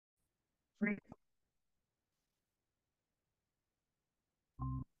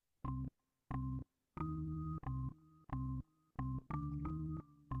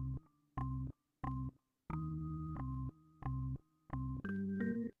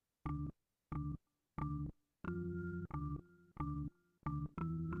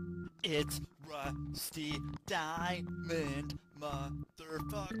It's Rusty Diamond,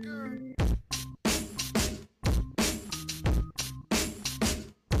 motherfucker.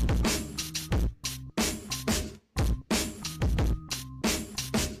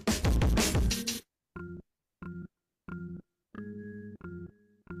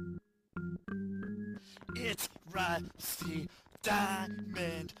 It's Rusty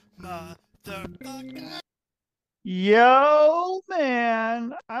Diamond, motherfucker. Yo,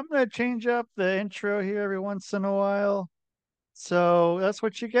 man, I'm gonna change up the intro here every once in a while. So that's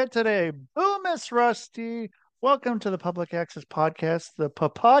what you get today. Boom, Miss Rusty. Welcome to the Public Access Podcast, the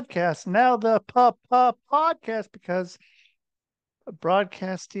podcast, now the podcast, because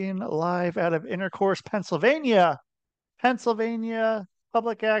broadcasting live out of Intercourse, Pennsylvania. Pennsylvania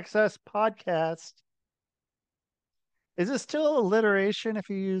Public Access Podcast. Is it still alliteration if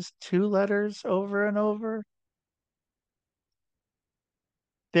you use two letters over and over?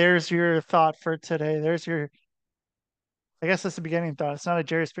 There's your thought for today. I guess that's the beginning thought. It's not a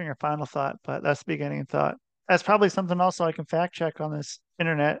Jerry Springer final thought, but that's the beginning thought. That's probably something also I can fact check on this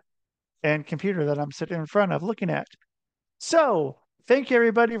internet and computer that I'm sitting in front of looking at. So, thank you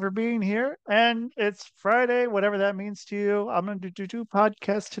everybody for being here. And it's Friday, whatever that means to you. I'm going to do two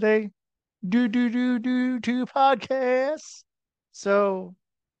podcasts today. Do two podcasts. So,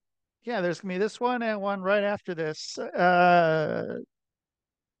 yeah, there's going to be this one and one right after this.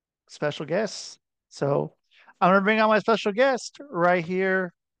 Special guests. So I'm going to bring on my special guest right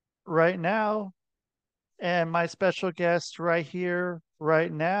here, right now. And my special guest right here,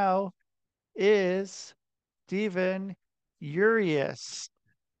 right now is Stephen Urias.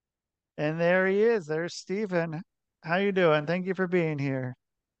 And there he is. There's Stephen. How you doing? Thank you for being here.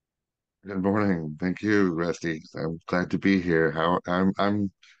 Good morning. Thank you, Rusty. I'm glad to be here.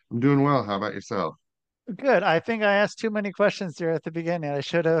 I'm doing well. How about yourself? Good. I think I asked too many questions there at the beginning. I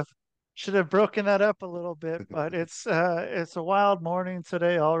should have broken that up a little bit, but it's a wild morning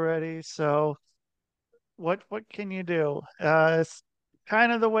today already. So what can you do? It's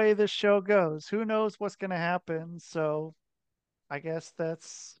kind of the way this show goes. Who knows what's going to happen? So I guess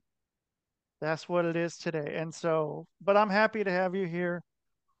that's what it is today. And so, but I'm happy to have you here.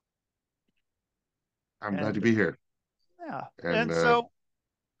 I'm glad to And be here. yeah, And and so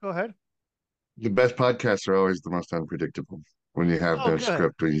go ahead. the best podcasts are always the most unpredictable when you have Oh, no good.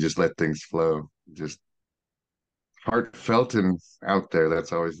 script, when you just let things flow, just heartfelt and out there.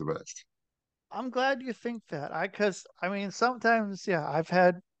 That's always the best. I'm glad you think that. Because I mean, sometimes, yeah, I've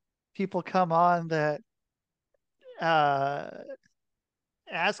had people come on that uh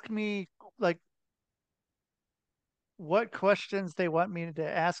ask me like what questions they want me to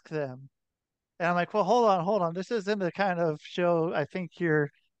ask them. And I'm like, well, hold on. This isn't the kind of show I think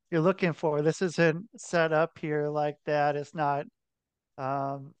you're looking for. This isn't set up here like that. It's not.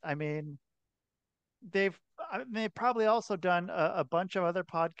 I mean, they've probably also done a bunch of other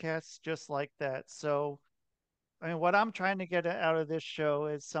podcasts just like that. So, I mean, what I'm trying to get out of this show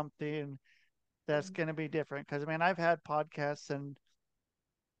is something that's going to be different. Because I mean, I've had podcasts and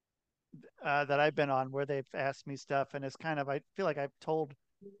that I've been on where they've asked me stuff, and it's kind of I feel like I've told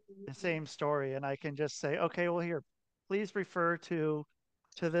the same story, and I can just say, okay, well, here, please refer to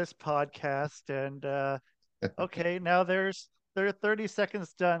this podcast, and okay, now there are 30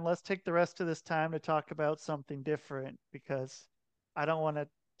 seconds done. Let's take the rest of this time to talk about something different because I don't want to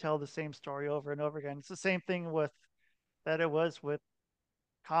tell the same story over and over again. It's the same thing with that it was with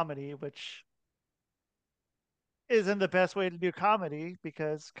comedy, which isn't the best way to do comedy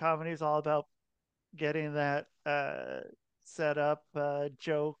because comedy is all about getting that set up,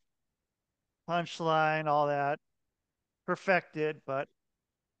 joke, punchline, all that perfected. But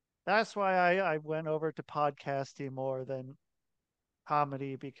that's why I went over to podcasting more than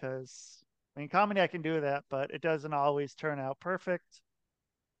comedy because I mean, comedy I can do that, but it doesn't always turn out perfect.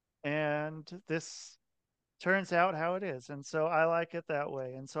 And this turns out how it is. And so I like it that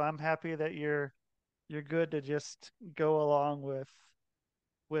way. And so I'm happy that you're good to just go along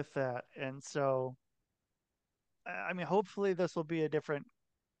with that. And so I mean, hopefully this will be a different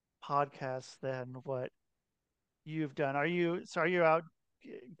podcast than what you've done. Are you out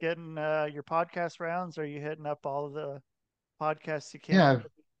getting your podcast rounds? Are you hitting up all of the podcasts you Yeah,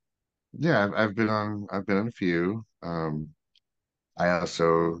 can? I've been on a few. I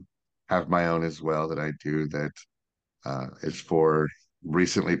also have my own as well that I do that is for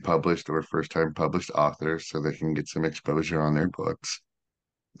recently published or first time published authors so they can get some exposure on their books.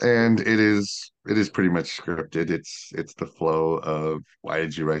 And it is pretty much scripted. It's the flow of why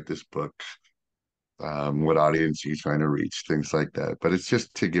did you write this book? What audience are you trying to reach? Things like that. But it's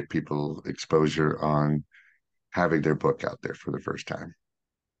just to get people exposure on having their book out there for the first time.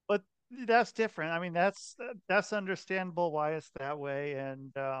 But that's different. I mean, that's understandable why it's that way,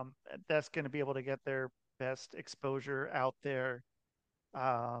 and that's going to be able to get their best exposure out there.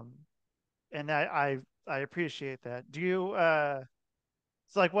 Um, and I appreciate that. Do you?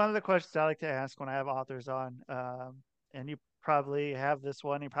 It's like one of the questions I like to ask when I have authors on, and you probably have this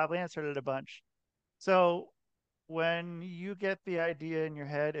one. You probably answered it a bunch. So when you get the idea in your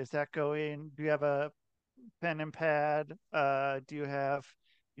head, is that going? Do you have a pen and pad? Do you have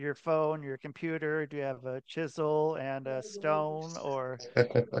your phone, your computer? Do you have a chisel and a stone, or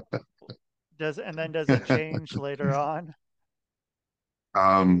does it change later on?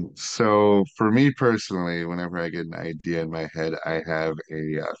 So for me personally, whenever I get an idea in my head, I have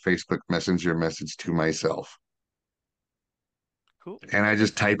a Facebook Messenger message to myself, Cool. and I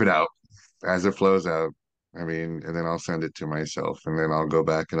just type it out as it flows out. I mean, and then I'll send it to myself, and then I'll go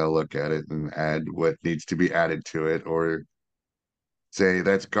back and I'll look at it and add what needs to be added to it, or say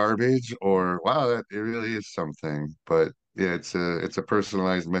that's garbage, or wow, that it really is something. But yeah, it's a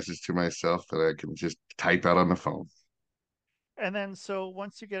personalized message to myself that I can just type out on the phone. And then so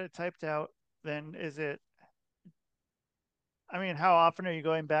once you get it typed out, then is it? I mean, how often are you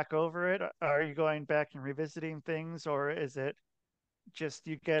going back over it? Are you going back and revisiting things, or is it just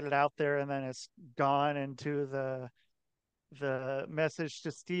you get it out there and then it's gone into the message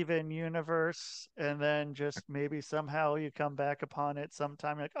to Steven universe, and then just maybe somehow you come back upon it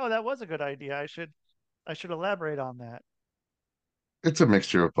sometime like, oh, that was a good idea. I should elaborate on that. It's a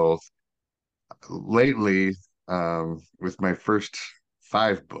mixture of both. Lately, with my first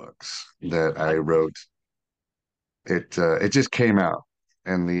five books that I I wrote, it just came out,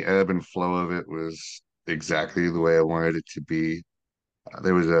 and the ebb and flow of it was exactly the way I wanted it to be.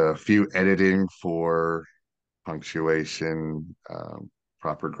 There was a few editing for punctuation,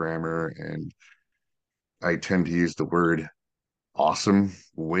 proper grammar, and I tend to use the word awesome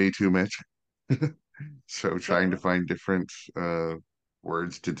way too much. So trying to so find different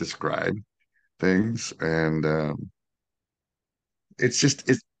words to describe things, and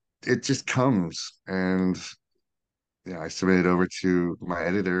it just comes, and yeah, I submit it over to my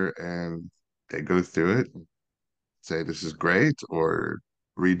editor, and they go through it, say this is great, or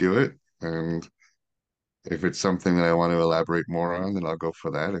redo it, and if it's something that I want to elaborate more on, then I'll go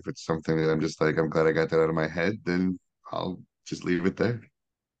for that. If it's something that I'm just like, I'm glad I got that out of my head, then I'll just leave it there.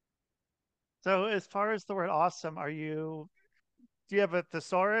 so as far as the word awesome, do you have a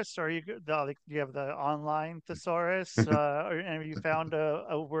thesaurus, or do you have the online thesaurus, or have you found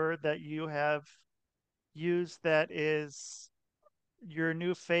a word that you have used that is your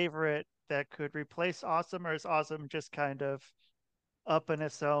new favorite that could replace awesome, or is awesome just kind of up in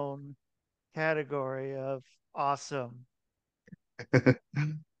its own category of awesome?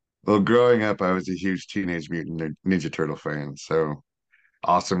 Well, growing up, I was a huge Teenage Mutant Ninja Turtle fan, so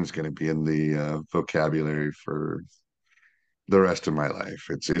awesome's going to be in the vocabulary for the rest of my life.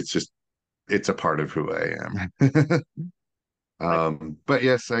 It's a part of who I am. Like, But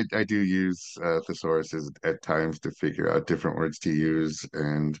yes, I do use thesauruses at times to figure out different words to use,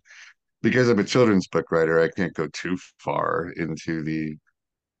 and because I'm a children's book writer, I can't go too far into the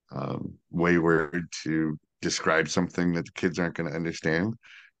wayward to describe something that the kids aren't going to understand.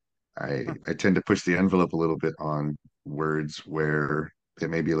 I tend to push the envelope a little bit on words where it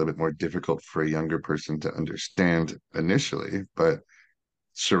may be a little bit more difficult for a younger person to understand initially, but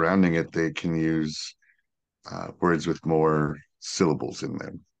surrounding it, they can use words with more syllables in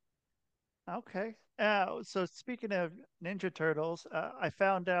them. okay. So speaking of Ninja Turtles, I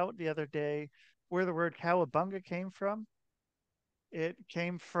found out the other day where the word cowabunga came from. It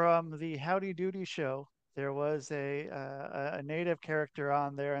came from the Howdy Doody show. There was a native character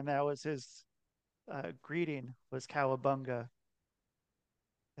on there, and that was his greeting was cowabunga.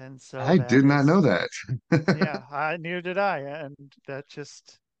 And so I that did not know is, that. yeah, I neither did I, and that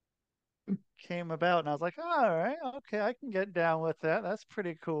just came about, and I was like, oh, all right, okay, I can get down with that. That's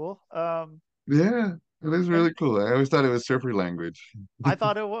pretty cool. Yeah, it is And really cool. I always thought it was surfer language. I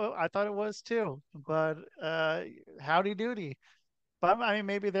thought it was too, but howdy doody. But I mean,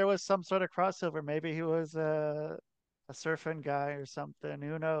 maybe there was some sort of crossover. Maybe he was a surfing guy or something.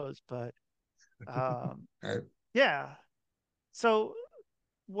 Who knows? But um, I, yeah. So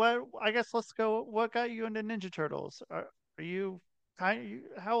what? I guess let's go. What got you into Ninja Turtles? Are you kind?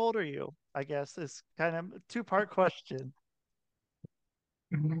 How old are you? I guess is kind of a two-part question.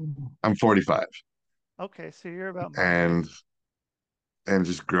 I'm 45, Okay, so you're about my age. and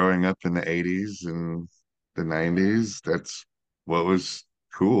just growing up in the 80s and the 90s, that's what was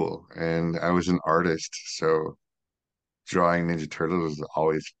cool. And I was an artist, so drawing Ninja Turtles was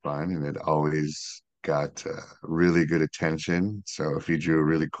always fun, and it always got really good attention. So if you drew a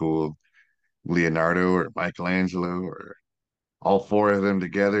really cool Leonardo or Michelangelo or all four of them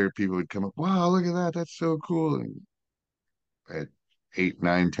together, people would come up, wow, look at that, that's so cool. And at 8,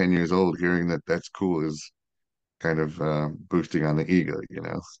 9, 10 years old, hearing that that's cool is kind of boosting on the ego, you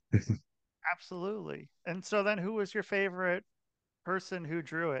know. Absolutely. And so then who was your favorite person who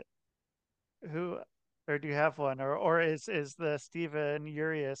drew it? Who or do you have one? Or is the Steven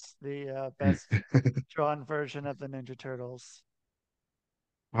Urius the best drawn version of the Ninja Turtles?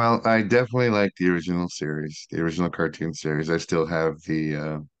 Well, I definitely like the original series, the original cartoon series. I still have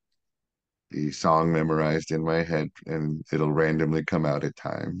the song memorized in my head, and it'll randomly come out at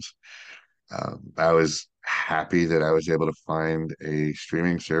times. I was happy that I was able to find a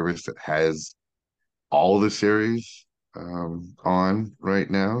streaming service that has all the series on right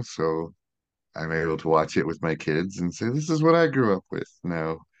now, so I'm able to watch it with my kids and say, "This is what I grew up with."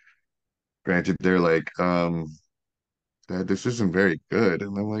 Now, granted, they're like, Dad, this isn't very good,"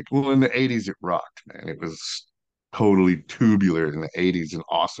 and I'm like, "Well, in the '80s, it rocked, man. It was totally tubular in the '80s and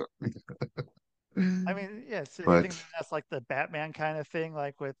awesome." I mean, yeah, so do you think But that that's like the Batman kind of thing,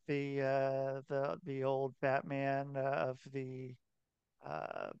 like with the old Batman of the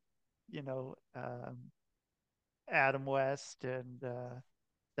uh you know Adam West and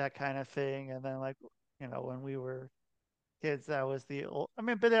that kind of thing, and then like when we were kids, that was the old. I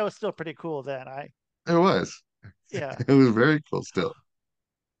mean, but that was still pretty cool then. it was, Yeah, it was very cool still.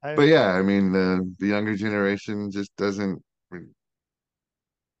 I But yeah, I mean, the younger generation just doesn't. I mean,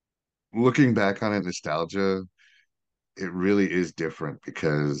 looking back on it, nostalgia, it really is different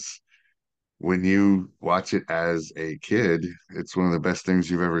because when you watch it as a kid, it's one of the best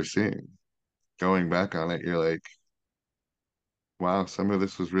things you've ever seen. Going back on it, you're like, wow, some of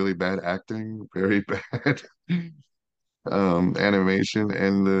this was really bad acting, very bad animation,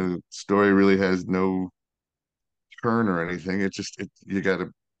 and the story really has no turn or anything. You got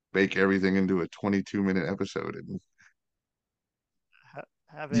to bake everything into a 22-minute episode, and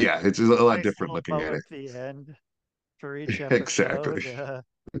have a yeah, it's a lot nice different little looking bow at at it. the end for each Exactly, episode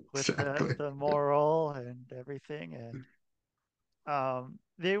with exactly. the moral and everything, and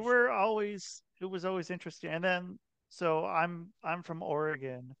they were always it was always interesting. And then so I'm from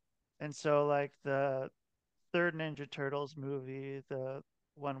Oregon, and so like the third Ninja Turtles movie, the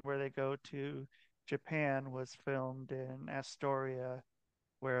one where they go to Japan, was filmed in Astoria,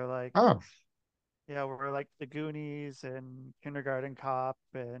 where like Oh, yeah, where like the Goonies and Kindergarten Cop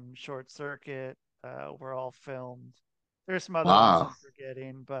and Short Circuit were all filmed. There's some other ones I'm ah,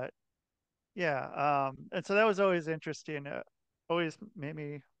 forgetting, but yeah, and so that was always interesting. Always made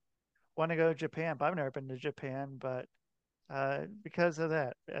me want to go to Japan, but I've never been to Japan, but because of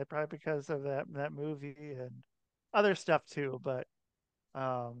that, probably because of that movie and other stuff too. But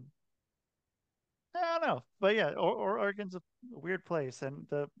um, I don't know. But yeah, Oregon's a weird place, and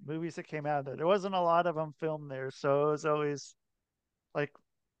the movies that came out of there wasn't a lot of them filmed there, so it was always like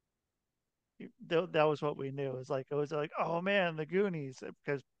that was what we knew. It was like, oh man, the Goonies,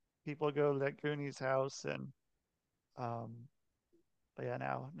 because people go to that Goonies house, and um, but yeah,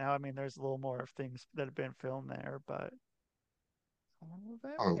 now I mean, there's a little more of things that have been filmed there, but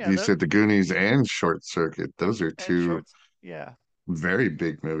oh, yeah, you that said the Goonies and Short Circuit. Those are and two shorts, yeah, very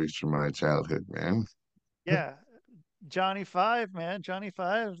big movies from my childhood, man. yeah. Johnny Five, man, Johnny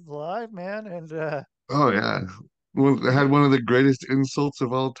Five's alive, man, and Oh yeah. Well, it he had one of the greatest insults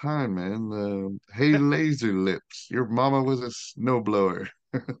of all time, man. Hey, laser lips, your mama was a snowblower.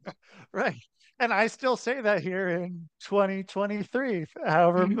 right. And I still say that here in 2023,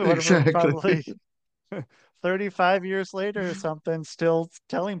 however, whatever, Exactly. probably 35 years later or something, still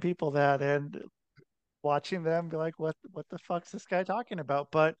telling people that and watching them be like, what the fuck's this guy talking about?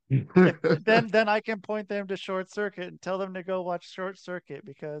 But if then I can point them to Short Circuit and tell them to go watch Short Circuit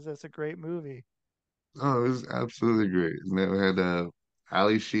because it's a great movie. Oh, it was absolutely great. And it had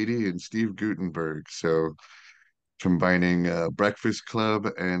Ali Sheedy and Steve Guttenberg. So combining Breakfast Club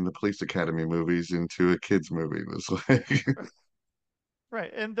and the Police Academy movies into a kids movie was like,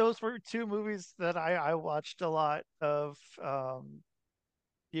 Right. And those were two movies that I watched a lot of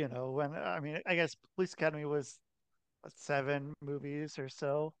when I mean I guess Police Academy was what, 7 movies or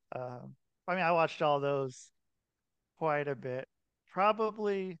so. I mean I watched all those quite a bit.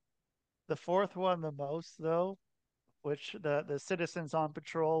 Probably the fourth one the most though. which the Citizens on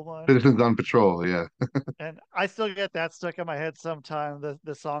Patrol one. Citizens on Patrol, yeah. And I still get that stuck in my head sometime.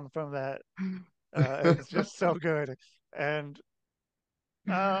 The song from that is just so good. And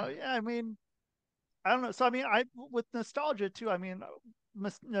yeah, I mean, I don't know. So I mean, I with nostalgia too. I mean,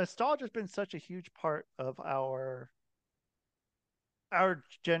 nostalgia has been such a huge part of our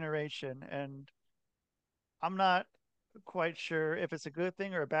generation, and I'm not quite sure if it's a good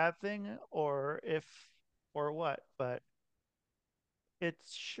thing or a bad thing, or if or what, but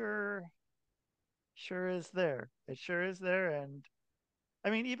it's sure is there. It sure is there, and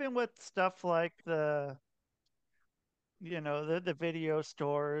I mean, even with stuff like the video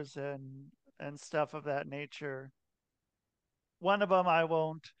stores and stuff of that nature. One of them I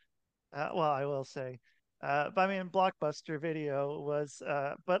won't. Well, I will say, but I mean, Blockbuster Video was.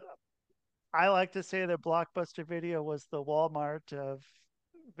 But I like to say that Blockbuster Video was the Walmart of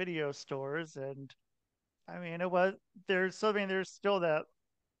video stores, and I mean, it was there's. So I mean, there's still that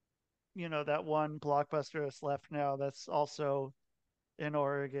one Blockbuster that's left now. That's also in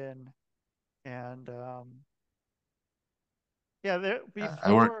Oregon, and yeah, there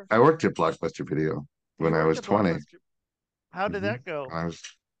before I worked at Blockbuster Video when you I worked was at 20. Blockbuster. How did Mhm. that go? I was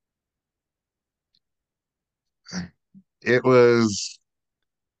it was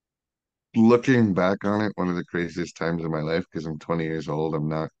looking back on it one of the craziest times of my life because I'm 20 years old. I'm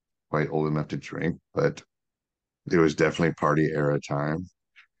not quite old enough to drink, but it was definitely party era time.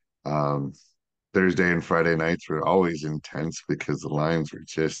 Um, Thursday and Friday nights were always intense because the lines were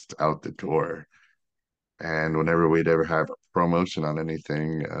just out the door. And whenever we'd ever have a promotion on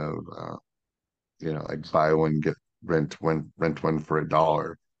anything of like buy one get rent one for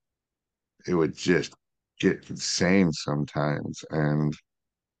 $1, it would just get insane sometimes. And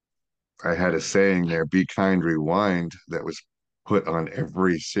I had a saying there, be kind, rewind, that was put on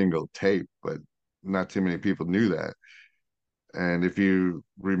every single tape, but not too many people knew that. And if you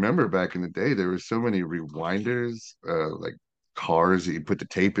remember back in the day, there were so many rewinders, like cars that you put the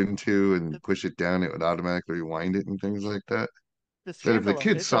tape into and The, push it down, it would automatically rewind it and things like that. the That if the scandal of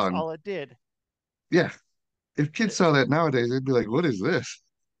kids it, that's saw, all it did. yeah, if kids It, saw that nowadays, they'd be like, "What is this?"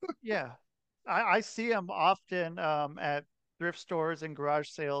 yeah, I see them often at thrift stores and garage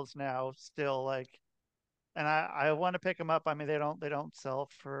sales now. Still, like, and I want to pick them up. I mean, they don't sell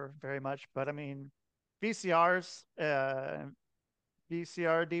for very much, but I mean, VCRs,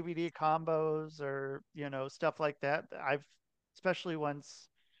 VCR DVD combos, or stuff like that. I've especially once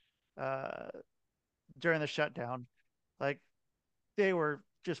uh, during the shutdown, like they were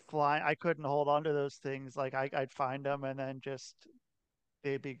just flying. I couldn't hold on to those things. Like I'd find them and then just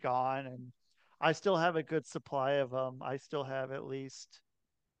they'd be gone. And I still have a good supply of them. I still have at least,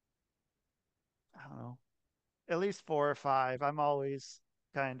 I don't know, at least four or five. I'm always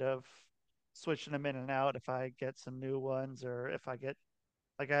kind of switching them in and out if I get some new ones, or if I get,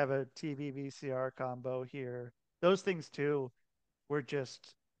 like, I have a TV VCR combo here. Those things too were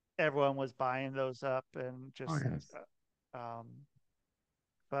just, everyone was buying those up and Oh just, yes.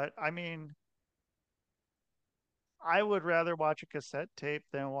 but I mean, I would rather watch a cassette tape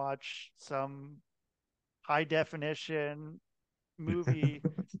than watch some high definition movie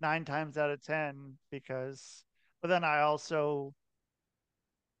 9 times out of 10, because, but then I also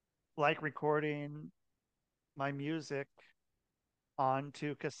like recording my music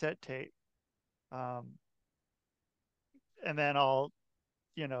onto cassette tape. Um, and then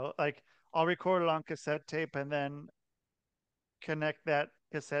like, I'll record it on cassette tape and then connect that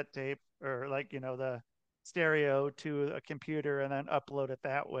cassette tape, or, like, the stereo to a computer and then upload it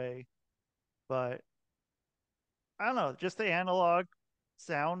that way. But I don't know, just the analog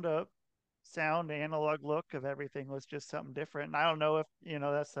sound of sound analog look of everything was just something different. And I don't know if,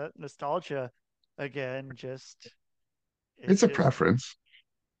 that's that nostalgia again, just it It's a just preference,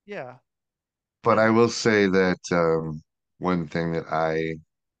 yeah. but I And will say that one thing that I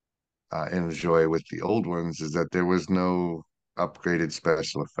enjoy with the old ones is that there was no upgraded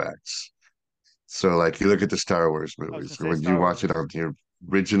special effects. So, like, you look at the Star Wars I was movies, gonna and say when you Star watch it Wars. on the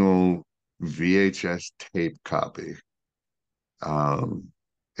original VHS tape copy, um,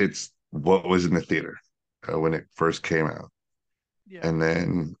 it's what was in the theater when it first came out. Yeah. And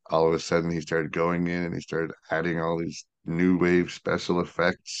then all of a sudden, he started going in and he started adding all these new wave special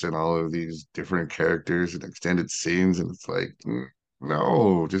effects and all of these different characters and extended scenes. And it's like,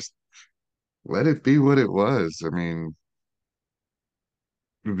 no, just let it be what it was. I mean,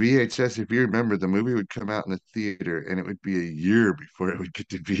 VHS, if you remember, the movie would come out in the theater and it would be a year before it would get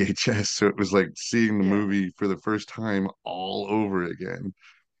to VHS. So it was like seeing the Yeah. movie for the first time all over again.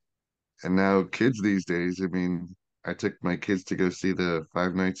 And now kids these days, I mean, I took my kids to go see the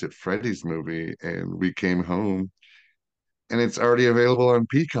Five Nights at Freddy's movie and we came home and it's already available on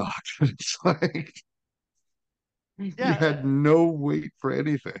Peacock. It's like you Yeah, had no wait for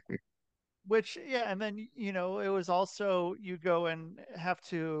anything. which yeah, and then it was also you go and have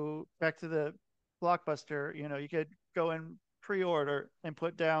to back to the Blockbuster. You could go and pre-order and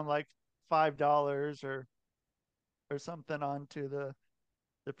put down like $5 or something onto the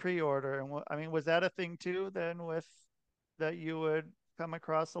pre-order. And I mean, was that a thing too then with that you would come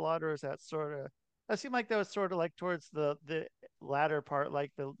across a lot, or is that sort of? That seemed like that was sort of like towards the latter part,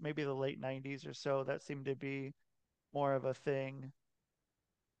 like the maybe the late '90s or so. That seemed to be more of a thing.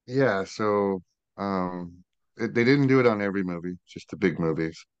 Yeah, so they didn't do it on every movie, just the big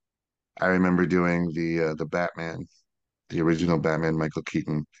movies. I remember doing the Batman, the original Batman, Michael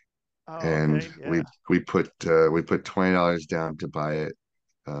Keaton, Oh, and okay, we yeah. we put $20 down to buy it,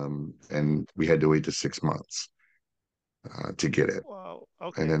 and we had to wait to 6 months to get it. Whoa,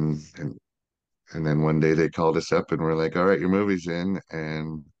 And okay. then and then one day they called us up and we're like, "All right, your movie's in,"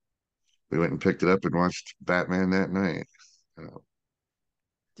 and we went and picked it up and watched Batman that night. Uh,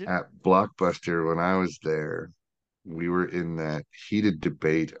 Did at Blockbuster, when I was there, we were in that heated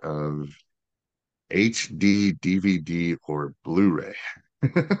debate of HD, DVD, or Blu-ray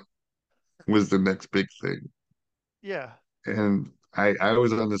was the next big thing. yeah, And I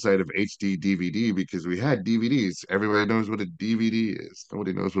was on the side of HD DVD because we had DVDs. Everybody knows what a DVD is.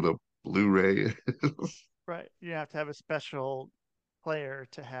 Nobody knows what a Blu-ray is. right. You have to have a special player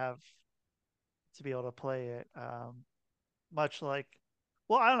to be able to play it. Much like,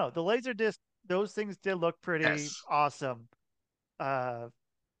 well, I don't know. The laser disc, those things did look pretty Yes. awesome. Uh,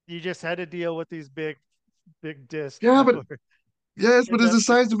 you just had to deal with these big discs Yeah, that but were yes, but end it's up the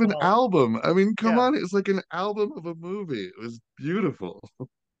getting size of an small. album. I mean, come Yeah, on, it's like an album of a movie. It was beautiful.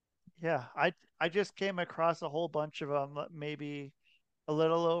 yeah. I just came across a whole bunch of them maybe a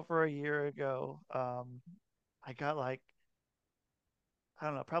little over a year ago. I got like I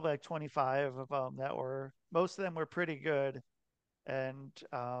don't know, probably like 25 of them that were most of them were pretty good, and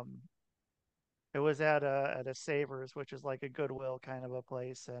it was at a Savers, which is like a Goodwill kind of a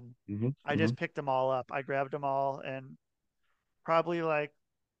place, and Hmm. I just picked them all up. I grabbed them all, and probably like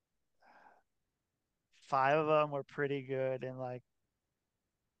five of them were pretty good, and like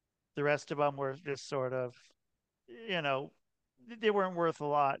the rest of them were just sort of, you know, they weren't worth a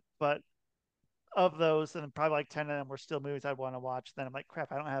lot, but of those, and probably like 10 of them were still movies I'd want to watch. Then I'm like,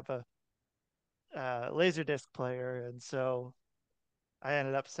 crap, I don't have a laser disc player, and so I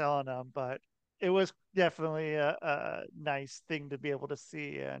ended up selling them. But it was definitely a nice thing to be able to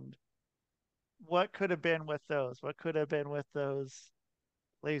see. And what could have been with those? What could have been with those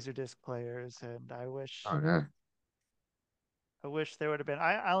laser disc players? And Oh yeah. I wish there would have been.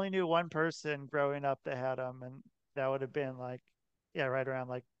 I only knew one person growing up that had them, and that would have been like, yeah, right around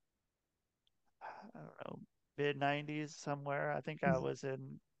like I don't know, mid '90s somewhere. I think I was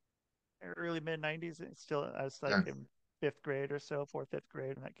in early mid '90s. And still, I was like Yeah. in fifth grade or so, fourth, fifth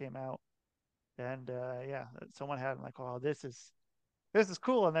grade when that came out. And yeah, someone had them like, oh, this is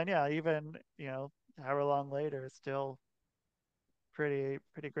cool. And then yeah, even however long later, it's still pretty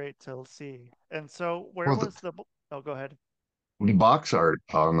great to see. And so, where Well, was the? Oh, go ahead. the box art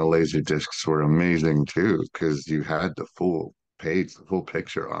on the laser discs were amazing too, because you had the full page, the full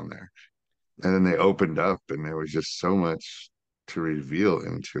picture on there. And then they opened up and there was just so much to reveal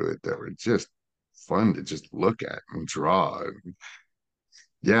into it that were just fun to just look at and draw. And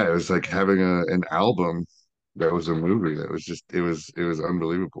yeah, it was like having an album that was a movie that was just it was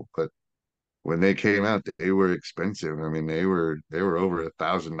unbelievable. But when they came out, they were expensive. I mean, they were over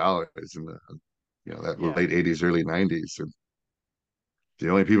 $1,000 in the that Yeah. late '80s, early '90s. And the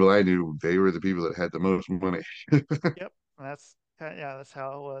only people I knew, they were the people that had the most money. Yep. Yeah, that's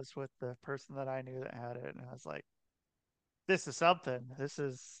how it was with the person that I knew that had it, and I was like, this is something. This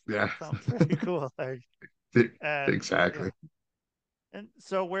is Yeah, something pretty cool. Like, and yeah. exactly. And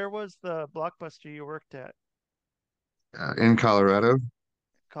so, where was the Blockbuster you worked at? In Colorado,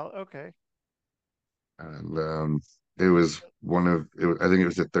 Okay. and it was I think it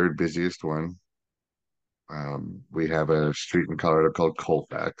was the third busiest one. We have a street in Colorado called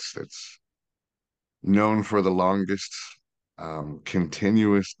Colfax that's known for the longest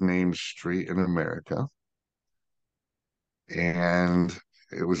continuous named street in America. And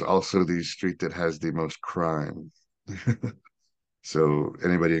it was also the street that has the most crime. So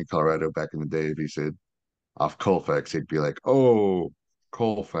anybody in Colorado back in the day, if he said off Colfax, he'd be like, "Oh,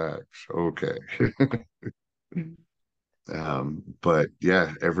 Colfax, okay." But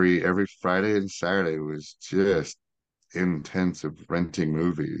yeah, every Friday and Saturday was just intense of renting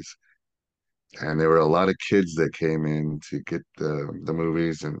movies, and there were a lot of kids that came in to get the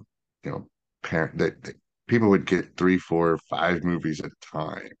movies, and you know, parent that people would get three, four, five movies at a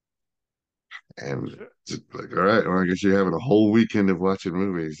time. And Sure. it's like, all right, well, I guess you're having a whole weekend of watching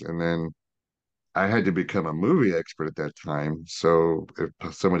movies. And then I had to become a movie expert at that time. So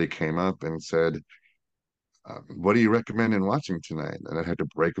if somebody came up and said, what do you recommend in watching tonight? And I had to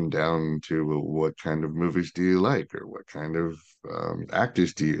break them down to, well, what kind of movies do you like, or what kind of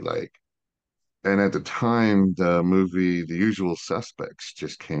actors do you like? And at the time, the movie The Usual Suspects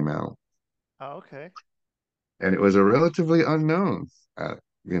just came out, Oh, okay. and it was a relatively unknown. Uh,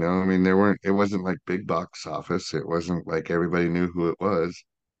 I mean, it wasn't like big box office. It wasn't like everybody knew who it was.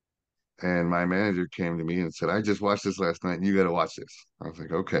 And my manager came to me and said, I just watched this last night and you got to watch this. I was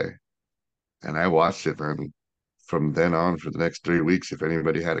like, okay. And I watched it. And from then on, for the next 3 weeks, if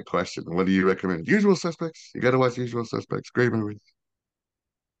anybody had a question, what do you recommend? Usual Suspects. You got to watch Usual Suspects. Great movie.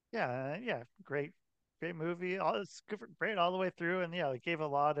 Yeah, yeah, great movie. All it's great all the way through, and yeah, it gave a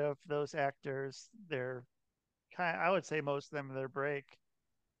lot of those actors their kind. I would say most of them their break,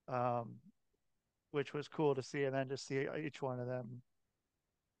 um, which was cool to see, and then just see each one of them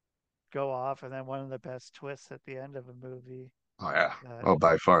go off, and then one of the best twists at the end of a movie. Oh, yeah. That Oh,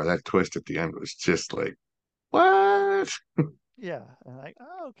 by far. That twist at the end was just like, what? yeah, and like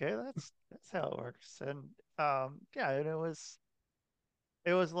oh okay, that's how it works, and yeah, and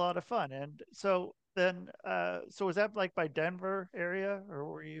it was a lot of fun, and so then so was that like by Denver area, or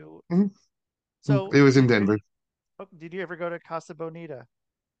were you Mhm. so It was in did you Denver. oh, did you ever go to Casa Bonita?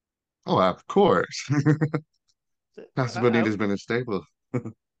 Oh, of course. Casa I, Bonita's been a staple.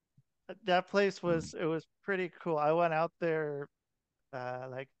 that place was it was pretty cool. I went out there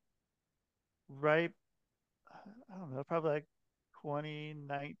like right I don't know, probably like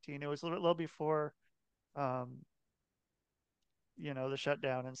 2019. It was a little before um the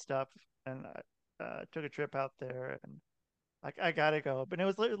shutdown and stuff, and I took a trip out there, and I gotta go. But it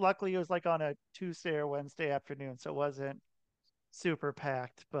was luckily it was like on a Tuesday or Wednesday afternoon, so it wasn't super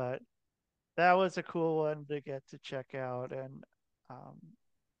packed, but that was a cool one to get to check out. And um,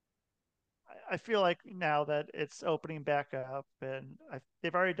 I feel like now that it's opening back up, and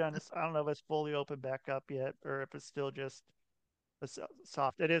they've already done this. I don't know if it's fully open back up yet, or if it's still just a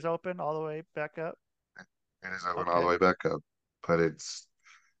soft. It is open all the way back up. It is open all the Okay, way back up, but it's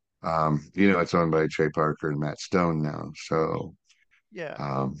owned by Trey Parker and Matt Stone now. So yeah.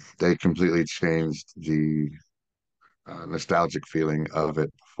 they completely changed the nostalgic feeling of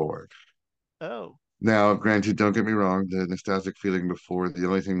it before. Oh, Now, granted, don't get me wrong, the nostalgic feeling before, the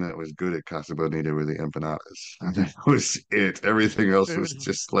only thing that was good at Casa Bonita were the empanadas. And that was it. Everything else was food.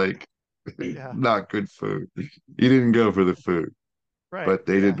 just like Yeah. not good food. You didn't go for the food, Right. but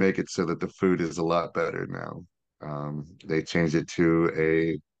they did Yeah. make it so that the food is a lot better now. They changed it to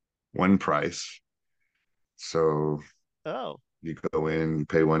a one price. So Oh. you go in, you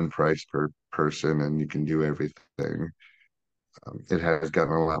pay one price per person, and you can do everything. It has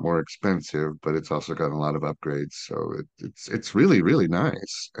gotten a lot more expensive, but it's also gotten a lot of upgrades. So it's really really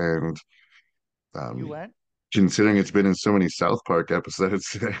nice. And You um, went? considering it's been in so many South Park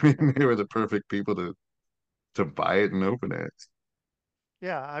episodes, I mean, they were the perfect people to buy it and open it.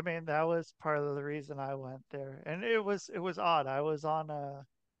 Yeah, I mean that was part of the reason I went there. And it was odd. I was on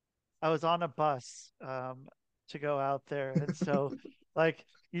a bus to go out there. And so like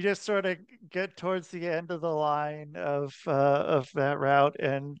you just sort of get towards the end of the line of that route,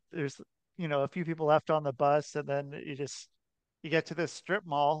 and there's a few people left on the bus, and then you get to this strip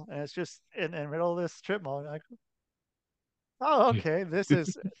mall, and it's just in the middle of this strip mall. And you're like, oh, okay,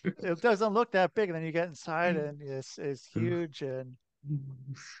 it doesn't look that big. And then you get inside and it's is huge. And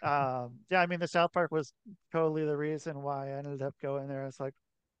yeah, I mean the South Park was totally the reason why I ended up going there. It's like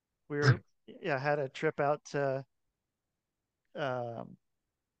we were yeah, had a trip out um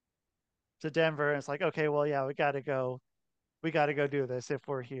to Denver, and it's like, okay, well yeah, we gotta go do this if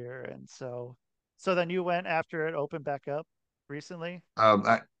we're here. And so then you went after it opened back up recently?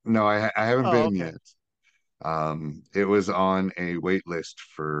 No, I haven't Oh, been okay. yet. It was on a wait list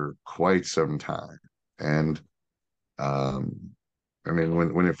for quite some time, and um, I mean,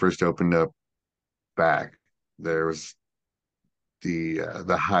 when it first opened up back, there was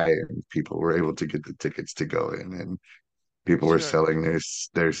the high end people were able to get the tickets to go in, and people were Sure. selling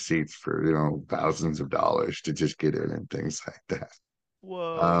their seats for thousands of dollars to just get in and things like that.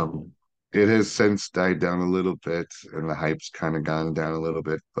 Whoa. Um, it has since died down a little bit, and the hype's kind of gone down a little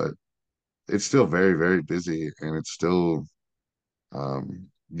bit, but it's still very, very busy, and it's still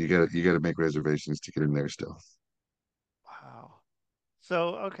you got to make reservations to get in there still. Wow.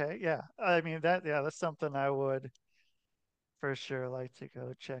 So okay, yeah. I mean yeah, that's something I would for sure like to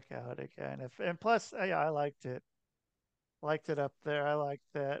go check out again. If and plus, yeah, I liked it. Liked it up there. I liked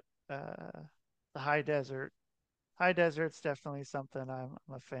that. the high desert. High desert's definitely something I'm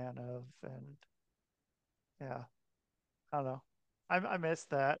a fan of, and yeah, I don't know. I miss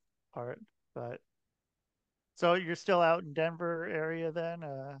that part, but so you're still out in Denver area then,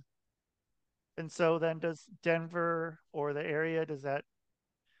 and so then does Denver or the area does that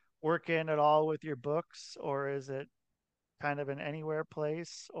work in at all with your books, or is it kind of an anywhere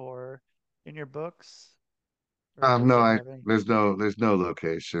place or in your books, or does No, it I have any? there's no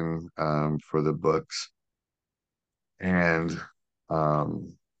location for the books, and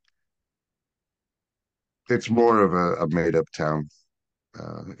um, it's more of a made up town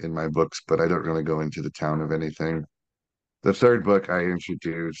in my books, but I don't really go into the town of anything. The third book, I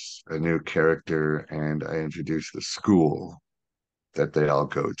introduce a new character and I introduce the school that they all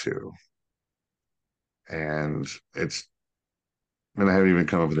go to. And it's, and I haven't even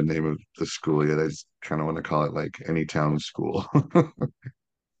come up with the name of the school yet. I just kind of want to call it like any town school.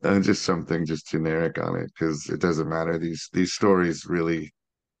 Just something just generic on it because it doesn't matter. These stories really,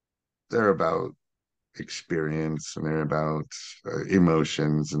 they're about experience and they're about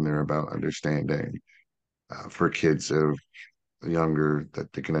emotions and they're about understanding for kids of younger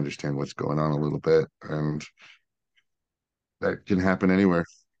that they can understand what's going on a little bit. And that can happen anywhere.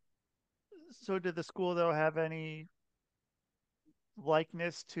 So did the school though have any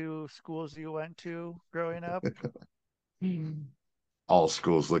likeness to schools you went to growing up? All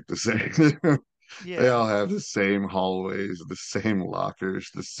schools look the same. They Yeah, all have the same hallways, the same lockers,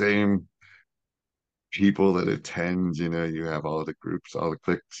 the same people that attend. You know, you have all the groups, all the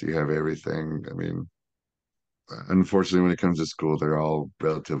cliques, you have everything. I mean, unfortunately, when it comes to school, they're all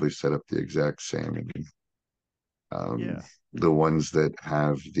relatively set up the exact same. I mean, um, yeah, the ones that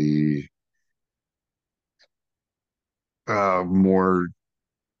have the more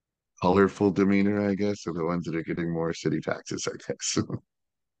colorful demeanor, I guess, are the ones that are getting more city taxes, I guess.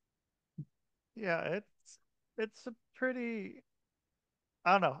 yeah. It's a pretty.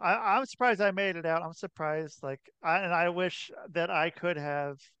 I don't know. I'm surprised I made it out. I'm surprised, like, and I wish that I could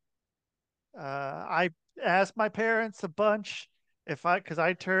have. I asked my parents a bunch if I, because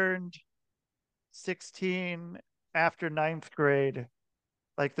I turned 16 after ninth grade,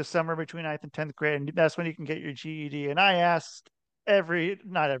 like the summer between ninth and 10th grade, and that's when you can get your GED. And I asked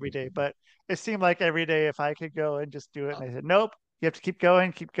not every day, but it seemed like every day if I could go and just do it. And they said, nope, you have to keep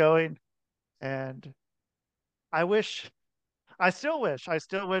going, keep going. And I wish, I still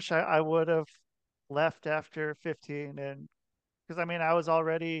wish I would have left after 15. And because I mean, I was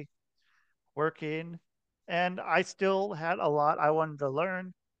already working and I still had a lot I wanted to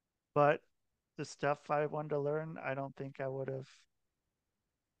learn, but the stuff I wanted to learn, I don't think I would have.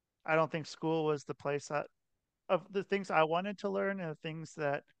 I don't think school was the place that of the things I wanted to learn and the things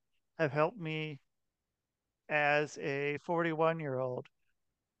that have helped me as a 41-year-old.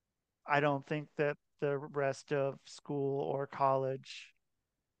 I don't think that the rest of school or college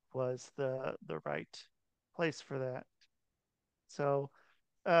was the right place for that. So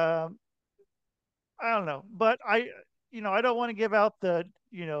um, I don't know, but I don't want to give out the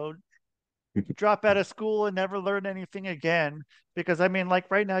drop out of school and never learn anything again because I mean, like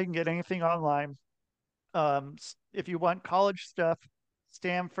right now you can get anything online. If you want college stuff,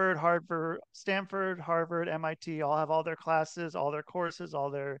 Stanford, Harvard, MIT all have all their classes, all their courses, all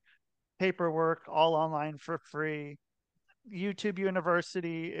their paperwork, all online for free. YouTube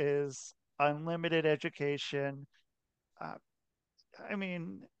University is unlimited education. Uh, I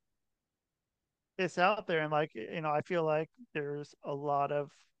mean, it's out there, and like I feel like there's a lot of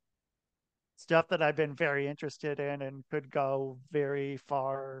stuff that I've been very interested in and could go very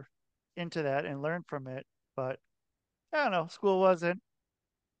far into that and learn from it. But I don't know, school wasn't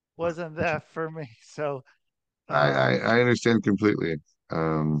that for me. So I understand completely.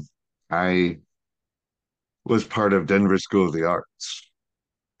 Um, I was part of Denver School of the Arts,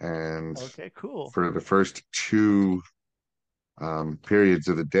 and okay, cool. for the first two periods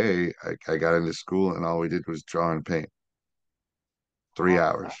of the day, I got into school, and all we did was draw and paint. Three Oh,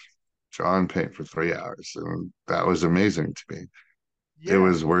 hours, draw and paint for 3 hours, and that was amazing to me. It yeah.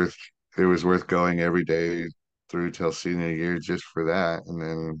 was worth it was worth going every day through till senior year just for that, and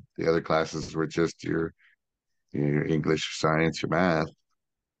then the other classes were just your English, science, your math.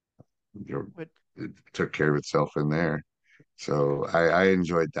 Your But It took care of itself in there. So I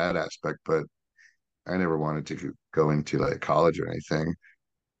enjoyed that aspect, but I never wanted to go into like college or anything.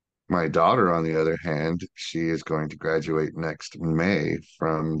 My daughter, on the other hand, she is going to graduate next May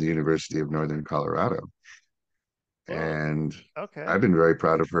from the University of Northern Colorado. whoa, And okay. I've been very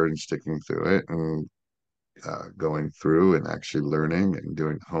proud of her and sticking through it and going through and actually learning and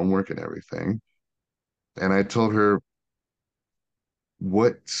doing homework and everything. And I told her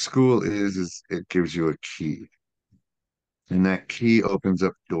what school is it gives you a key, and that key opens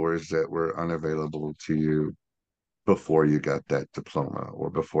up doors that were unavailable to you before you got that diploma or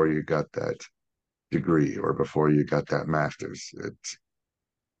before you got that degree or before you got that master's. It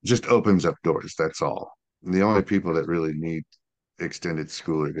just opens up doors. That's all. And the only people that really need extended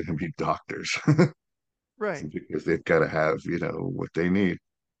school are going to be doctors Right. because they've got to have, what they need.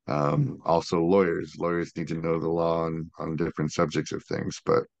 Also lawyers. Lawyers need to know the law on different subjects of things.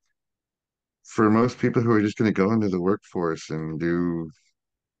 But for most people who are just going to go into the workforce and do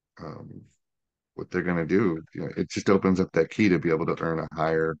um, what they're going to do, it just opens up that key to be able to earn a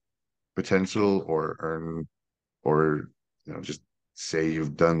higher potential or earn or just say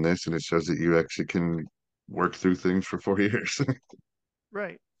you've done this and it shows that you actually can work through things for 4 years.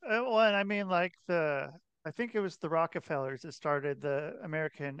 Right. Well, and I mean, like I think it was the Rockefellers that started the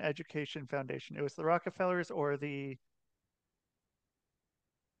American Education Foundation. It was the Rockefellers or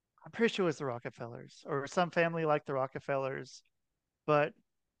I'm pretty sure it was the Rockefellers or some family like the Rockefellers, but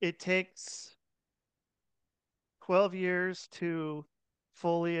it takes 12 years to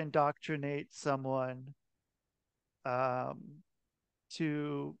fully indoctrinate someone um,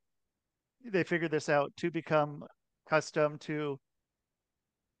 to, they figured this out, to become accustomed to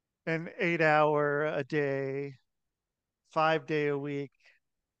an 8 hour a day, 5 day a week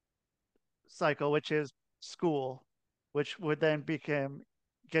cycle, which is school, which would then become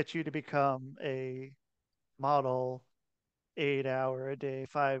get you to become a model 8 hour a day,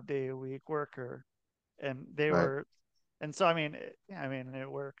 5 day a week worker. And they Right. were, and so I mean,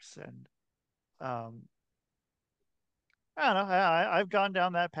 it works. And um, I don't know. I've gone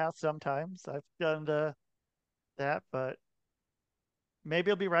down that path sometimes. I've done that, but maybe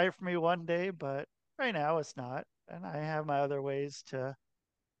it'll be right for me one day. But right now, it's not, and I have my other ways to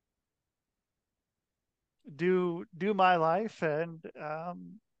do my life. And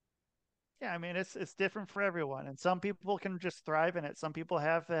yeah, I mean, it's different for everyone, and some people can just thrive in it. Some people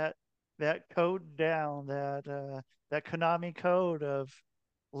have that code down, that Konami code of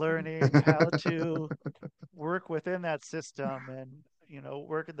learning how to work within that system and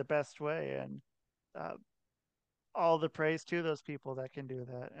work it the best way. And uh, all the praise to those people that can do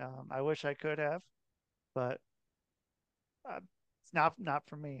that. I wish I could have, but it's not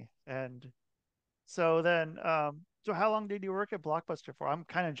for me. And so then, so how long did you work at Blockbuster for? I'm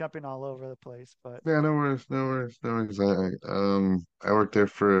kind of jumping all over the place, but Yeah, no worries, no worries, no worries. I worked there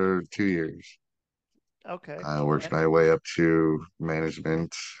for 2 years. okay. I worked And my way up to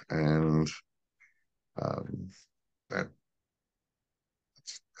management, and um, that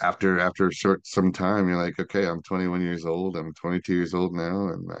after a short some time, you're like, okay, I'm 21 years old. I'm 22 years old now,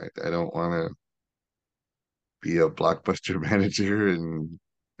 and I don't want to be a Blockbuster manager. And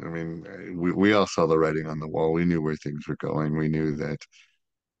I mean, we all saw the writing on the wall. We knew where things were going. We knew that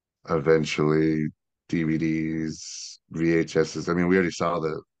eventually DVDs, VHSs. I mean, we already saw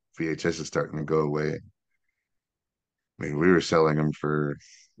the VHSs starting to go away. I mean, we were selling them for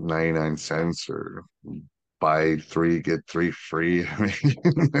 99 cents or buy three, get three free. I mean,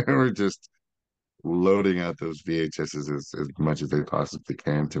 they were just loading out those VHSs as much as they possibly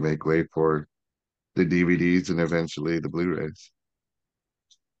can to make way for the DVDs and eventually the Blu-rays.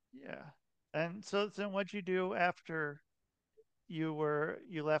 yeah. And so then what'd you do after you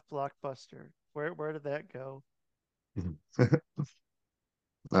left Blockbuster? Where did that go?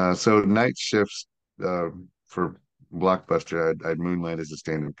 So night shifts for Blockbuster, I'd moonlight as a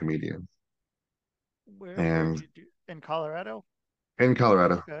stand-up comedian. Where did And you do in Colorado? in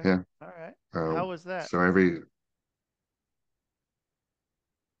Colorado, Okay. yeah. All right. Uh, How was that? so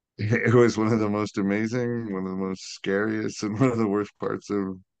it was one of the most amazing, one of the most scariest, and one of the worst parts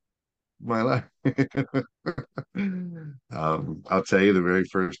of my life. I'll tell you, the very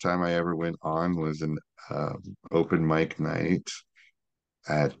first time I ever went on was an open mic night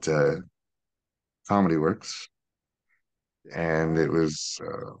at Comedy Works, All and it right. was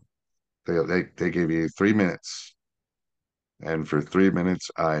they gave you 3 minutes, and for 3 minutes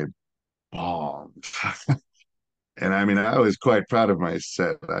I bombed. And I mean, I was quite proud of my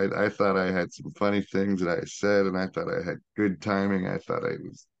set. I thought I had some funny things that I said, and I thought I had good timing. I thought I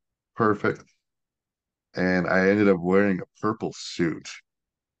was perfect. And I ended up wearing a purple suit,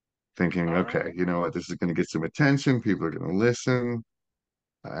 thinking, All okay, right. you know what? This is going to get some attention. People are going to listen.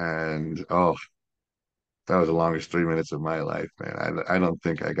 And oh, that was the longest 3 minutes of my life, man. I don't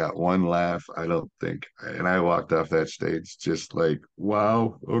think I got one laugh. I don't think, and I walked off that stage just like,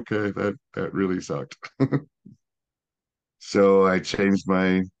 wow, okay, that really sucked. So I changed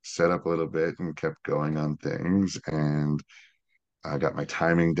my setup a little bit and kept going on things, and I got my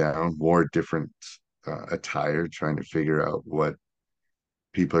timing down, wore different attire, trying to figure out what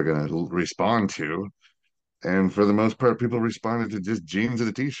people are going to respond to. And for the most part, people responded to just jeans and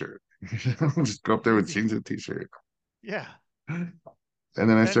a t-shirt. Just go up there with Easy. jeans and a t-shirt. Yeah. And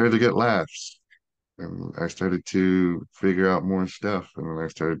then I And started to get laughs. And I started to figure out more stuff. And then I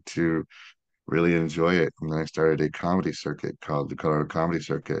started to really enjoy it. And then I started a comedy circuit called the Colorado Comedy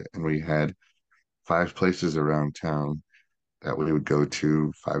Circuit. And we had 5 places around town that we would go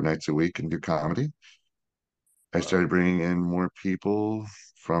to 5 nights a week and do comedy. I started whoa. bringing in more people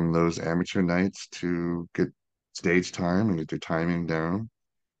from those amateur nights to get stage time and get their timing down.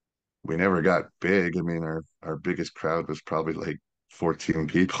 We never got big. I mean, our biggest crowd was probably like 14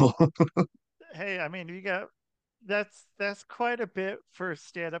 people. Hey, I mean, you got that's quite a bit for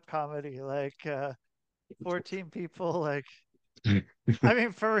stand-up comedy. Like 14 people, like I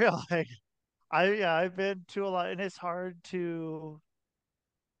mean for real, like I've been to a lot and it's hard to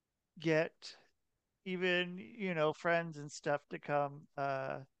get even, friends and stuff to come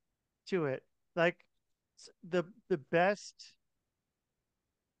to it. Like the best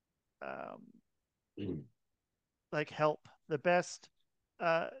um like help, the best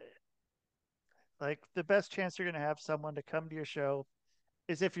uh like the best chance you're going to have someone to come to your show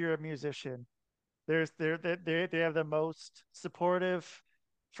is if you're a musician. They have the most supportive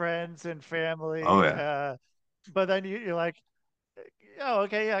friends and Oh family. yeah. But then you're like, oh,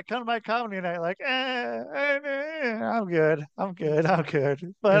 okay, yeah, come to my comedy night. Like, I'm good, I'm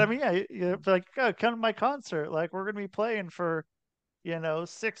good. But I mean, yeah, like, oh, come to my concert. Like, we're gonna be playing for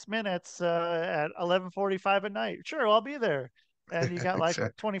 6 minutes at 11:45 at night. Sure, I'll be there. And you got like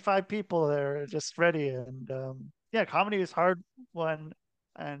Exactly. 25 people there just ready. And yeah, comedy is hard when,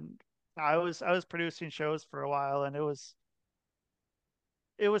 and I was producing shows for a while, and it was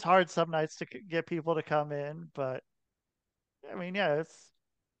hard some nights to get people to come in. But I mean, yeah,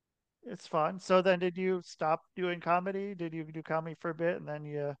 it's fun. So then, did you stop doing comedy? Did you do comedy for a bit, and then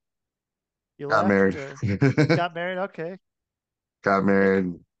you Got left, married. or got married? Okay. Got And,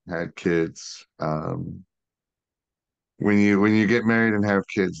 married, had kids. When you get married and have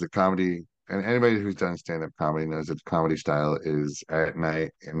kids, the comedy and anybody who's done stand-up comedy knows that the comedy style is at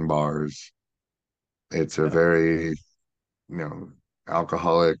night in bars. It's a yep. very,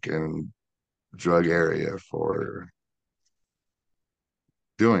 alcoholic and drug area for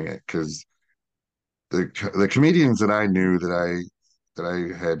doing it because the comedians that I knew that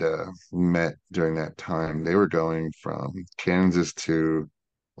I had met during that time, they were going from Kansas to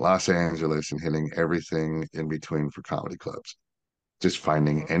Los Angeles and hitting everything in between for comedy clubs. Just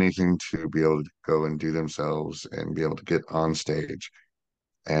finding Oh, anything to be able to go and do themselves and be able to get on stage.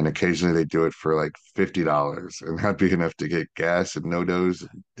 And occasionally they do it for like $50, and that'd be enough to get gas and no dose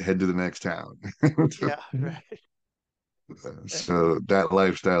and head to the next town. yeah, right. And So that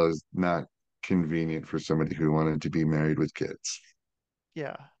lifestyle is not convenient for somebody who wanted to be married with kids.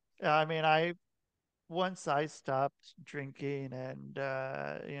 yeah, I mean, I once I stopped drinking and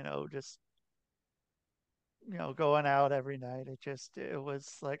just going out every night, it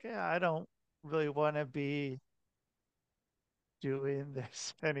was like, yeah, I don't really want to be doing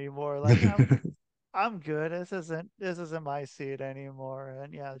this anymore. Like, I'm good. This isn't my seat anymore.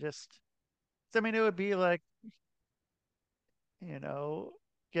 And yeah, just I mean, it would be like, you know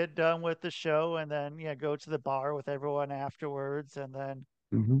get done with the show and then yeah, go to the bar with everyone afterwards, and then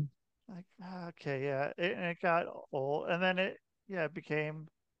Mhm. like, okay, yeah, and it got old, and then it became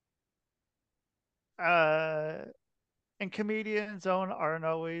uh and comedians aren't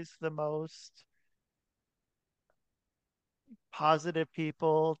always the most positive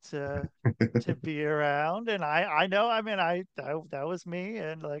people to be around. And I know, I mean, that was me.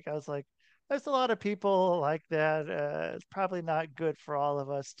 And like, I was like, there's a lot of people like that. It's probably not good for all of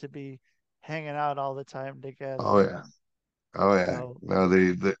us to be hanging out all the time Oh together. yeah. Oh yeah. So No,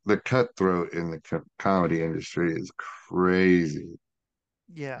 the cutthroat in the comedy industry is crazy.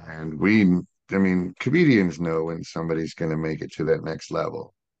 yeah, And I mean, comedians know when somebody's going to make it to that next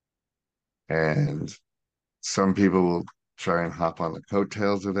level. And some people will try and hop on the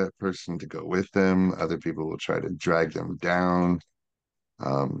coattails of that person to go with them. Other people will try to drag them down.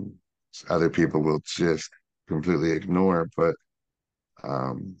 Um, Other people will just completely ignore. But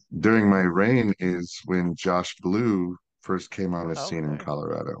during my reign is when Josh Blue first came on the scene in okay,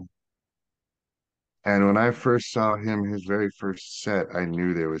 Colorado. And when I first saw him, his very first set, I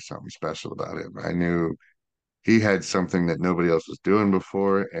knew there was something special about him. I knew he had something that nobody else was doing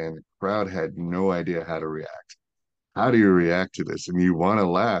before, and the crowd had no idea how to react. How do you react to this? And you want to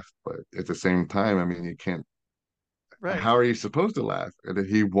laugh, but at the same time, I mean, you can't. right, How are you supposed to laugh? And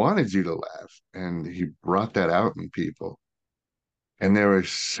he wanted you to laugh, and he brought that out in people. And there were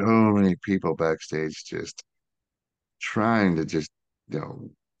so many people backstage just trying to just you know,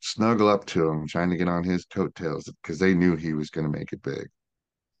 snuggle up to him, trying to get on his coattails because they knew he was going to make it big.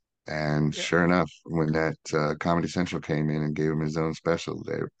 And Yeah. sure enough, when that Comedy Central came in and gave him his own special,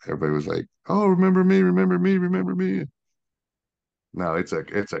 everybody was like, "Oh, remember me? Remember me? Remember me?" No, it's a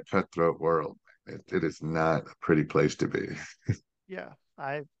cutthroat world. It is not a pretty place to be. Yeah.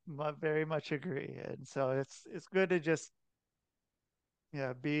 Very much agree. And so it's good to just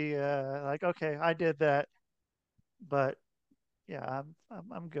yeah be like okay, I did that, but yeah,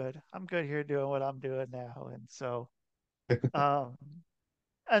 I'm good. I'm good here doing what I'm doing now. And so um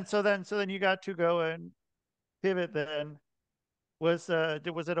and so then you got to go and pivot then. Was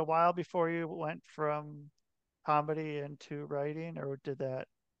it a while before you went from comedy into writing, or did that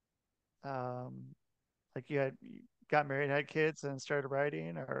um like you got married, had kids, and started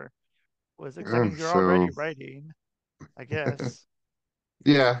writing, or was it? 'Cause I mean, you're So already writing, I guess.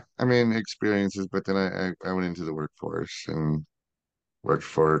 yeah, I mean experiences, but then I went into the workforce and worked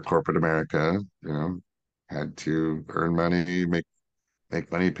for corporate America. Had to earn money,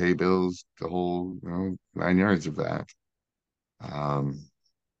 make money, pay bills, the whole 9 yards of that. Um,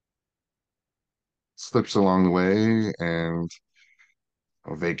 Slips along the way and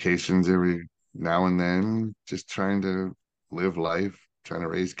vacations every now and then, just trying to live life, trying to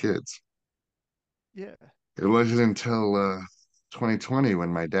raise kids. Yeah, It wasn't until 2020 when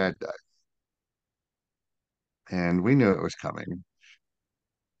my dad died, and we knew it was coming.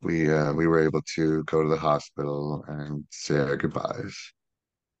 We were able to go to the hospital and say our goodbyes.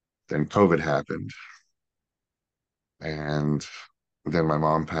 Then COVID happened, and then my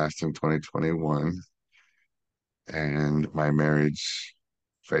mom passed in 2021, and my marriage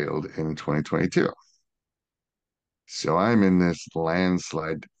failed in 2022. So I'm in this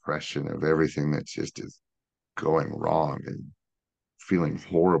landslide depression of everything that just is going wrong and feeling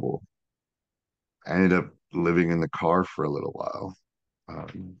horrible. I ended up living in the car for a little while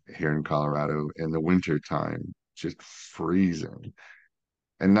here in Colorado in the winter time, just freezing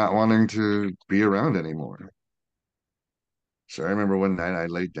and not wanting to be around anymore. So I remember one night I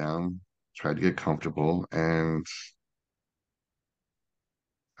laid down, tried to get comfortable, and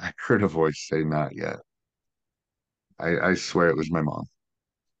I heard a voice say, "Not yet." I swear it was my mom.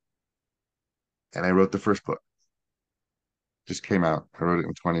 And I wrote the first book. Just came out. I wrote it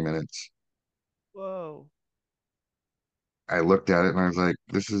in 20 minutes. whoa, I looked at it and I was like,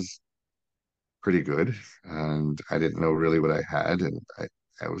 this is pretty good. And I didn't know really what I had. And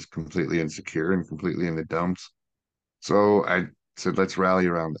I was completely insecure and completely in the dumps. So I said, let's rally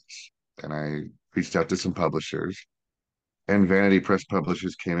around this. And I reached out to some publishers. And Vanity Press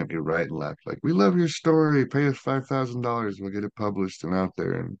publishers came at me right and left, like, we love your story. Pay us $5,000. We'll get it published and out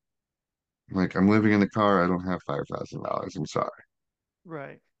there. And I'm like, I'm living in the car. I don't have $5,000. I'm sorry.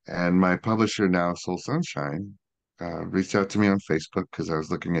 right, And my publisher now, Soul Sunshine, reached out to me on Facebook because I was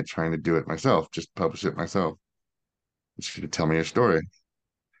looking at trying to do it myself, just publish it myself. She could tell me a story.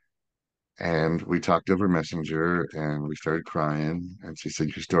 And we talked over Messenger and we started crying. And she said,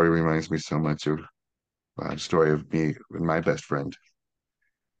 your story reminds me so much of the story of me and my best friend.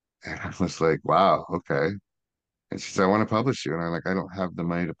 And I was like, wow, okay. And she said, I want to publish you. And I'm like, I don't have the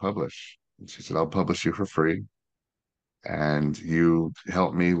money to publish. And she said, I'll publish you for free. And you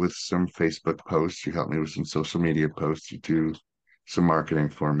help me with some Facebook posts. You help me with some social media posts. You do some marketing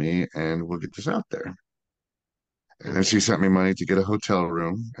for me, and we'll get this out there. And then she sent me money to get a hotel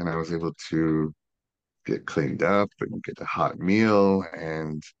room, and I was able to get cleaned up and get a hot meal.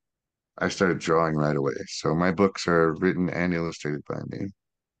 And I started drawing right away. So my books are written and illustrated by me.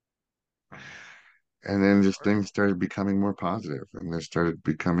 And then just things started becoming more positive, and I started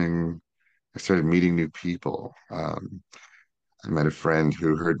meeting new people. I met a friend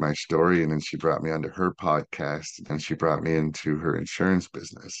who heard my story and then she brought me onto her podcast and then she brought me into her insurance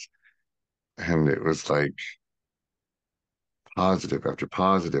business. And it was like positive after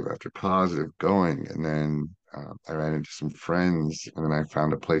positive after positive going. And then I ran into some friends and then I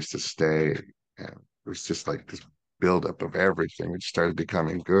found a place to stay. And it was just like this buildup of everything, which started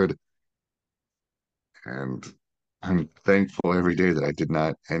becoming good. And I'm thankful every day that I did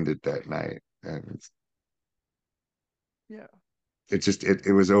not end it that night. And yeah,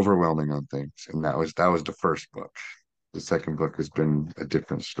 it was overwhelming on things. And that was the first book. The second book has been a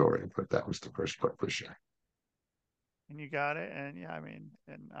different story, but that was the first book for sure. and you got it, and yeah, I mean,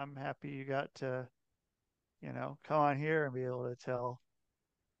 and I'm happy you got to come on here and be able to tell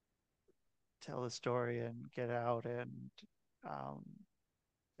the story and get out um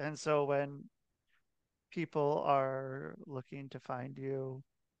and so when people are looking to find you,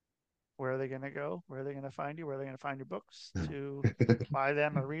 where are they going to go? Where are they going to find you? Where are they going to find your books to buy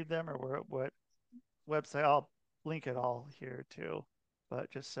them or read them, or what website? I'll link it all here too, but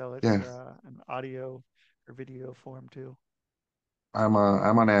just so it's Yeah, an audio or video form too. I'm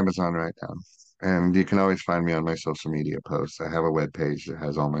on Amazon right now, and you can always find me on my social media posts. I have a web page that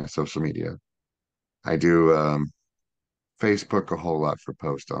has all my social media. I do Facebook a whole lot for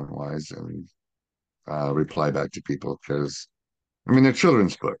post on wise and reply back to people because I mean they're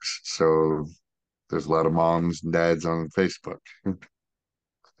children's books, so there's a lot of moms and dads on Facebook.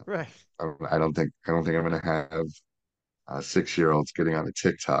 Right. I don't think I'm gonna have 6-year-olds getting on a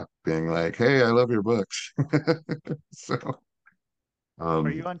TikTok being like, "Hey, I love your books." So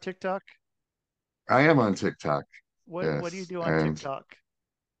Are you um, on TikTok? I am on TikTok, What do you yes, do on and TikTok?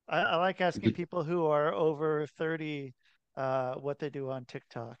 I like asking people who are over 30 what they do on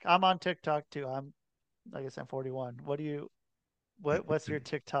TikTok. I'm on TikTok too. I guess I'm 41. What's your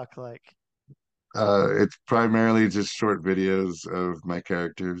TikTok like? it's primarily just short videos of my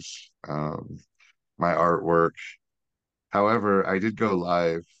characters, my artwork. However, I did go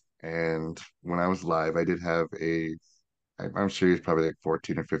live, and when I was live, I did have I'm sure he's probably like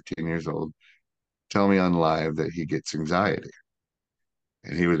 14 or 15 years old, tell me on live that he gets anxiety,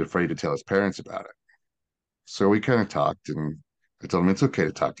 and he was afraid to tell his parents about it. So we kind of talked, and I told him it's okay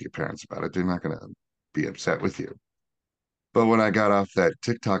to talk to your parents about it. They're not going to be upset with you. But when I got off that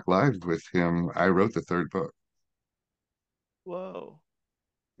TikTok live with him, I wrote the third book. Whoa.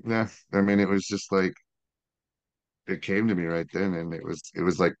 Yeah, I mean, it was just like it came to me right then, and it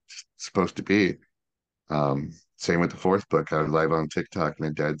was like supposed to be. Same with the fourth book. I was live on TikTok, and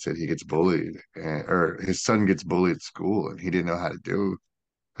the dad said he gets bullied, or his son gets bullied at school, and he didn't know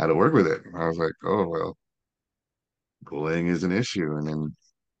how to work with it. And I was like, oh well, bullying is an issue, and then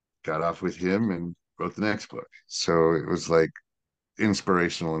got off with him and wrote the next book. So it was like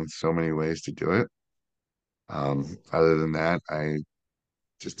inspirational in so many ways to do it. Other than that, I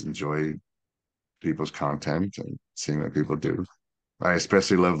just enjoy people's content and seeing what people do. I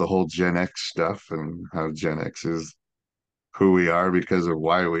especially love the whole Gen X stuff and how Gen X is who we are because of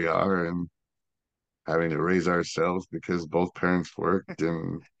why we are and having to raise ourselves because both parents worked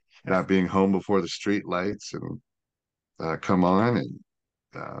and not being home before the street lights and come on and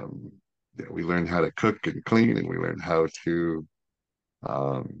um, yeah, we learned how to cook and clean and we learned how to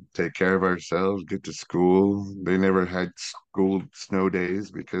take care of ourselves, get to school. They never had school snow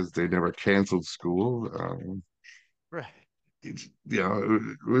days because they never canceled school. Right. You know,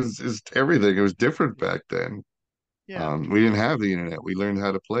 it's everything. It was different back then. Yeah. We didn't have the internet. We learned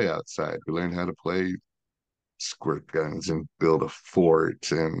how to play outside. We learned how to play squirt guns and build a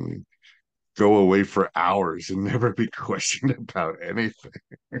fort and go away for hours and never be questioned about anything.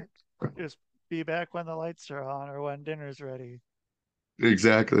 Just be back when the lights are on or when dinner's ready.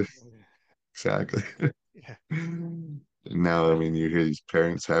 Exactly. Exactly. Yeah. Now, I mean, you hear these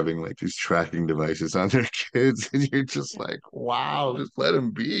parents having like these tracking devices on their kids, and you're just like, wow, just let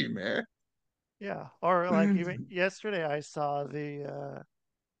them be, man. Yeah. Or like even yesterday I saw the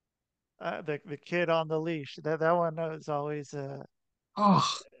kid on the leash. That one was always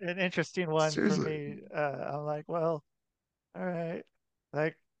Oh, an interesting one for seriously. me. I'm like, well, all right.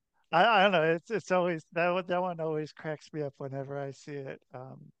 Like I don't know. It's always that one always cracks me up whenever I see it.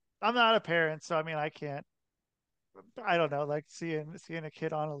 I'm not a parent, so I mean I can't. I don't know. Like seeing a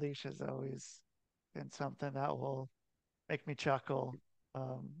kid on a leash has always been something that will make me chuckle.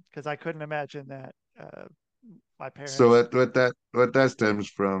 Because I couldn't imagine that my So parents. what that stems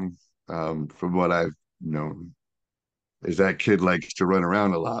from what I've known is that kid likes to run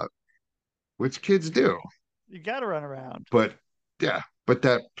around a lot, which kids do. You got to run around But yeah, but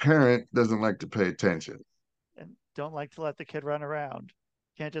that parent doesn't like to pay attention. and don't like to let the kid run around.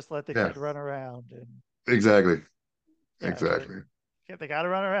 Can't just let the Yeah, kid run around and exactly. yeah, Exactly. they got to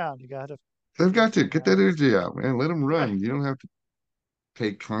run around. You got to They've figure got to something get that out. energy out, man. Let them Right. run. You don't have to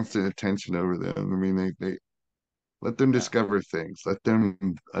pay constant attention over them. I mean, they let them Yeah. discover things. Let them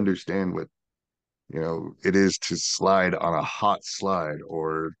understand what, it is to slide on a hot slide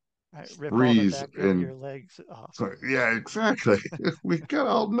or Right. Rip all the freeze. back of And your legs off. so, yeah, exactly. We gotta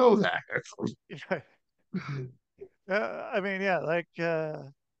all know that. Right. I mean, yeah, like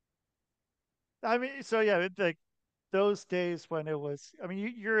I mean, so yeah, like those days when it was, I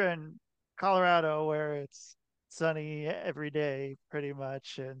mean, you're in Colorado where it's sunny every day pretty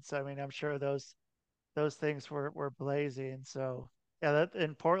much. And so, I mean, I'm sure those things were blazing. So yeah, that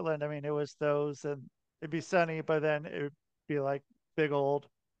in Portland, I mean, it was those and it'd be sunny, but then it would be like big old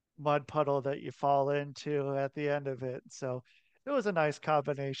mud puddle that you fall into at the end of it. So it was a nice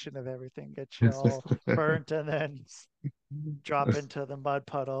combination of everything. Get you all burnt and then drop into the mud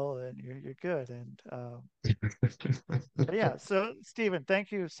puddle and you're good. And but yeah, so Stephen,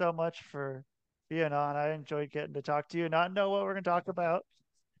 thank you so much for being on. I enjoyed getting to talk to you, not know what we're going to talk about,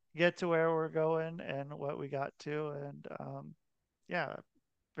 get to where we're going and what we got to. And yeah,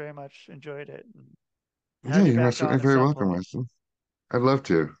 very much enjoyed it. And Yeah, have you you're back most on certainly at very some welcome, point. Weston. I'd love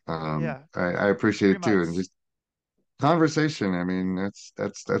to. Yeah, I appreciate three it too, and months. just conversation. I mean, that's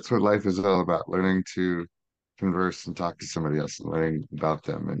what life is all about, learning to converse and talk to somebody else and learning about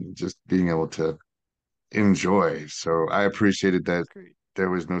them and just being able to enjoy. So I appreciated that Agreed. there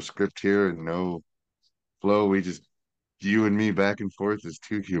was no script here and no flow. We just you and me back and forth as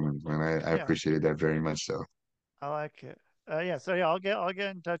two humans, man. I Yeah, appreciated that very much so. I like it. Yeah, so yeah, I'll get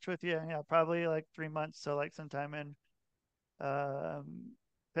in touch with you. Yeah, probably like 3 months. So like sometime in um,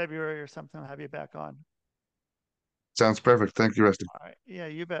 February or something. I'll have you back on. Sounds perfect. Thank you, Rusty. All right. Yeah,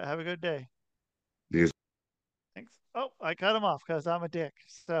 you bet. Have a good day. You Thanks. Oh, I cut him off because I'm a dick.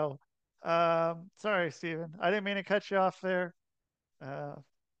 So, sorry, Steven. I didn't mean to cut you off there. Uh,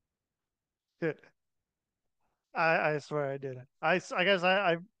 did I swear I didn't. I guess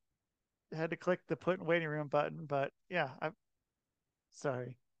I had to click the put in waiting room button, but yeah, I'm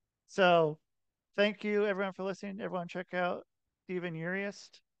sorry. So, thank you everyone for listening. Everyone, check out Steven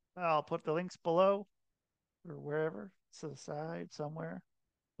Eurioste. I'll put the links below or wherever, to the side somewhere.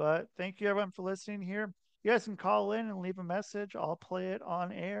 But thank you everyone for listening here. You guys can call in and leave a message. I'll play it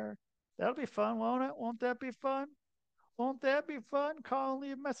on air. That'll be fun, won't it? Won't that be fun? Won't that be fun? Call and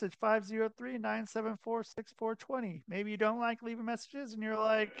leave a message 503-974-6420. Maybe you don't like leaving messages and you're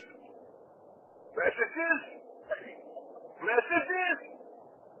like, Messages? Messages?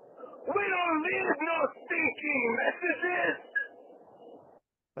 We don't leave no stinking messages!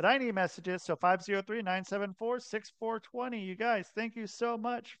 but I need messages. So 503-974-6420. You guys, thank you so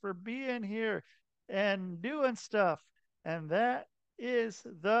much for being here and doing stuff. And that is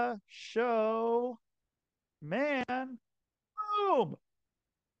the show. Man, boom.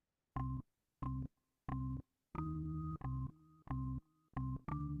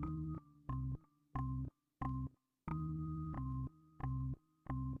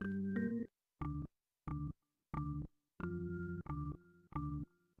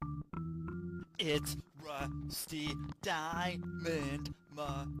 It's Rusty Diamond,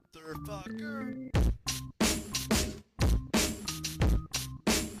 motherfucker.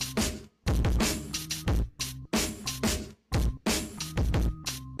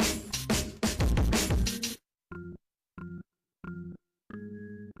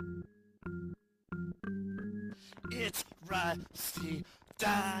 It's Rusty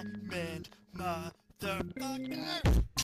Diamond, motherfucker.